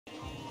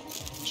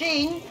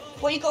Jean,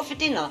 what you got for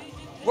dinner?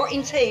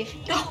 Rotting teeth?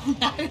 Oh,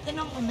 no, they're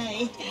not for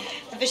me.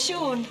 They're for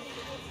Sean.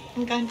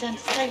 I'm going down to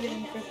stay with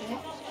him for a bit.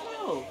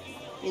 Oh,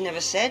 you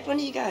never said. When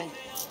are you going?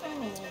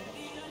 Oh,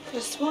 could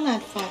have sworn I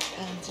had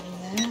 £5 in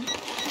there.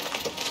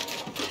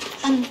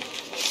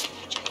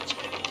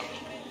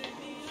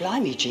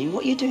 Blimey, Jean,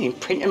 what are you doing?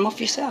 Printing them off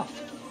yourself?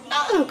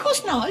 No, of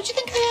course not. Who do you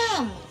think I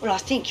am? Well, I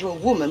think you're a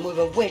woman with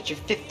a wedge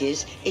of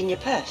 50s in your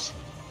purse.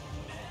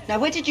 Now,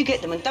 where did you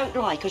get them? And don't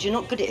lie, because you're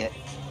not good at it.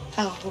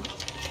 Oh,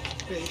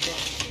 Ruby.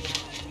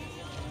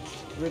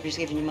 Ruby's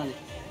giving you money.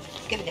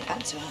 Giving it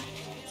back to her.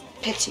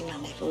 Pity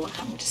money for what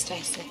happened to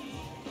Stacey.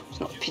 It's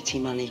not pity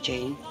money,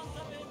 Jean.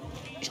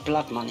 It's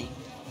blood money.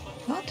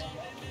 What?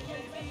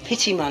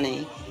 Pity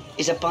money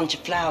is a bunch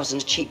of flowers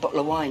and a cheap bottle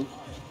of wine.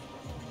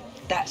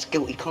 That's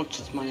guilty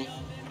conscience money.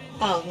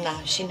 Oh, no,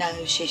 she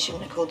knows she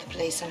shouldn't have called the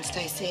police on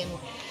Stacey and...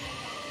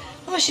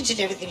 well, she did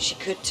everything she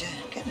could to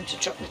get them to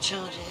drop the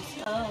charges.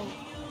 Oh.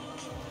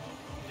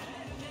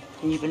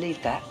 And you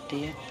believe that, do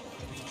you?